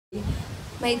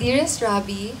My dearest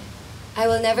Robbie, I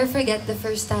will never forget the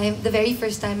very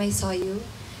first time I saw you.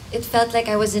 It felt like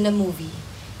I was in a movie.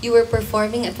 You were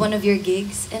performing at one of your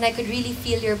gigs, and I could really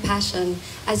feel your passion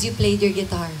as you played your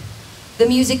guitar. The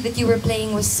music that you were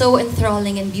playing was so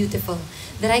enthralling and beautiful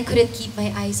that I couldn't keep my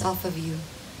eyes off of you.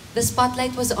 The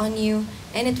spotlight was on you,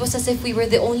 and it was as if we were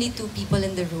the only two people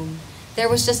in the room. There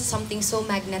was just something so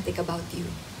magnetic about you.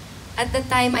 At the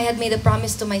time, I had made a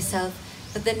promise to myself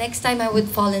that the next time I would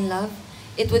fall in love,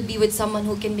 it would be with someone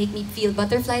who can make me feel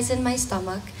butterflies in my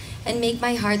stomach and make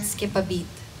my heart skip a beat.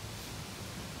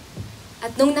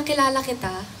 At nung nakilala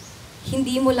kita,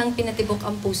 hindi mo lang pinatibok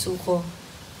ang puso ko.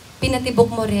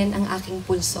 Pinatibok mo rin ang aking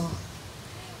pulso.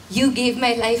 You gave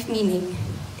my life meaning.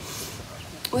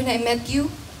 When I met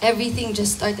you, everything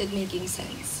just started making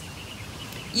sense.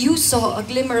 You saw a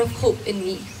glimmer of hope in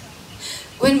me,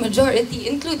 when majority,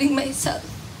 including myself,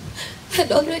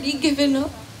 had already given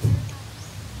up.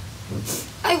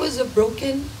 I was a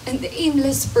broken and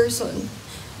aimless person,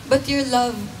 but your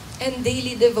love and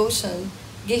daily devotion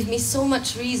gave me so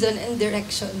much reason and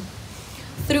direction.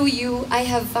 Through you, I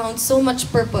have found so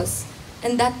much purpose,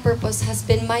 and that purpose has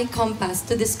been my compass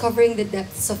to discovering the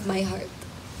depths of my heart.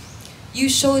 You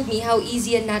showed me how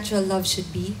easy and natural love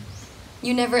should be.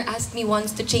 You never asked me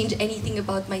once to change anything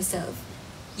about myself.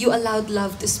 You allowed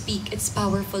love to speak its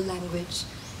powerful language.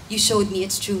 You showed me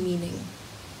its true meaning.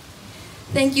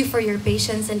 Thank you for your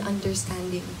patience and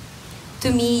understanding.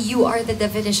 To me, you are the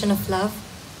definition of love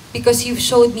because you've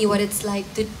showed me what it's like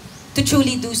to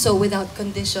truly do so without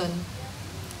condition.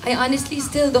 I honestly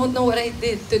still don't know what I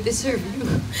did to deserve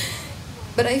you.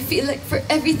 But I feel like for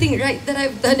everything right that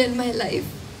I've done in my life,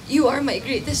 you are my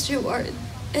greatest reward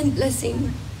and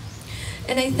blessing.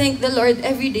 And I thank the Lord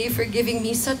every day for giving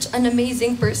me such an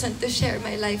amazing person to share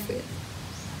my life with.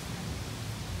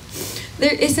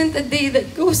 There isn't a day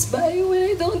that goes by when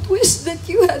I don't wish that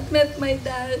you had met my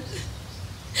dad.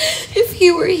 If he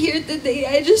were here today,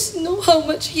 I just know how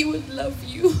much he would love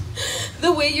you.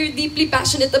 The way you're deeply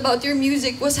passionate about your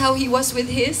music was how he was with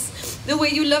his. The way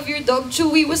you love your dog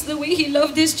Chewy was the way he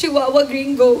loved his Chihuahua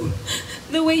Gringo.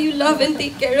 The way you love and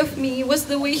take care of me was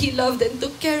the way he loved and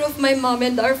took care of my mom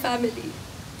and our family.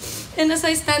 And as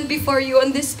I stand before you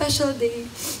on this special day,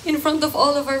 in front of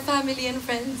all of our family and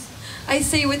friends, I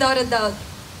say without a doubt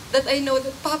that I know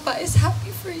that Papa is happy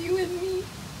for you and me.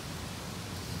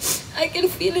 I can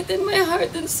feel it in my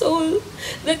heart and soul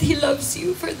that he loves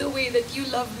you for the way that you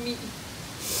love me.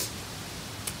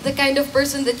 The kind of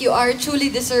person that you are truly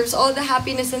deserves all the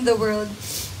happiness in the world,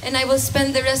 and I will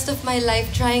spend the rest of my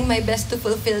life trying my best to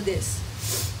fulfill this.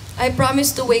 I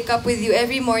promise to wake up with you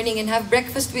every morning and have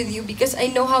breakfast with you because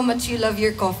I know how much you love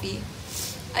your coffee.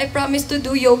 I promise to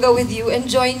do yoga with you and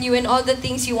join you in all the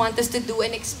things you want us to do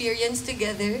and experience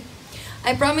together.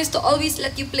 I promise to always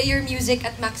let you play your music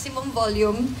at maximum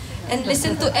volume and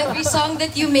listen to every song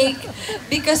that you make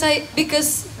because I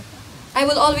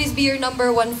will always be your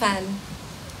 #1 fan.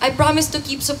 I promise to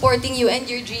keep supporting you and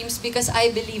your dreams because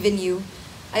I believe in you.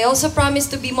 I also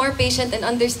promise to be more patient and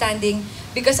understanding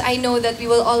because I know that we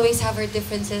will always have our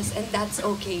differences and that's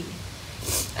okay.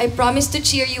 I promise to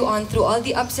cheer you on through all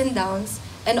the ups and downs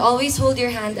and always hold your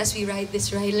hand as we ride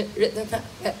this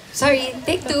sorry,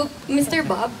 take 2, Mr.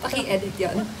 Bob, paki-edit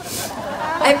yon.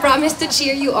 I promise to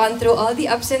cheer you on through all the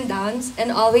ups and downs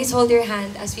and always hold your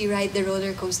hand as we ride the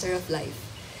roller coaster of life.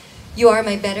 You are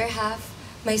my better half,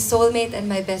 my soulmate, and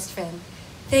my best friend.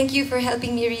 Thank you for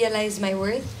helping me realize my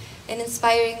worth and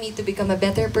inspiring me to become a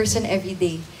better person every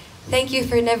day. Thank you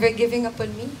for never giving up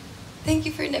on me. Thank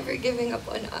you for never giving up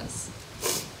on us.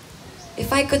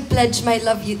 If I could pledge my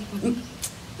love you...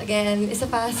 Again, isa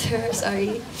pa, sir,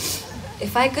 sorry.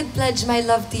 If I could pledge my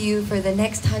love to you for the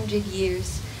next 100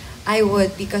 years, I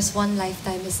would because one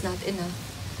lifetime is not enough.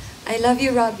 I love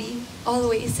you, Robbie,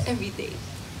 always, every day.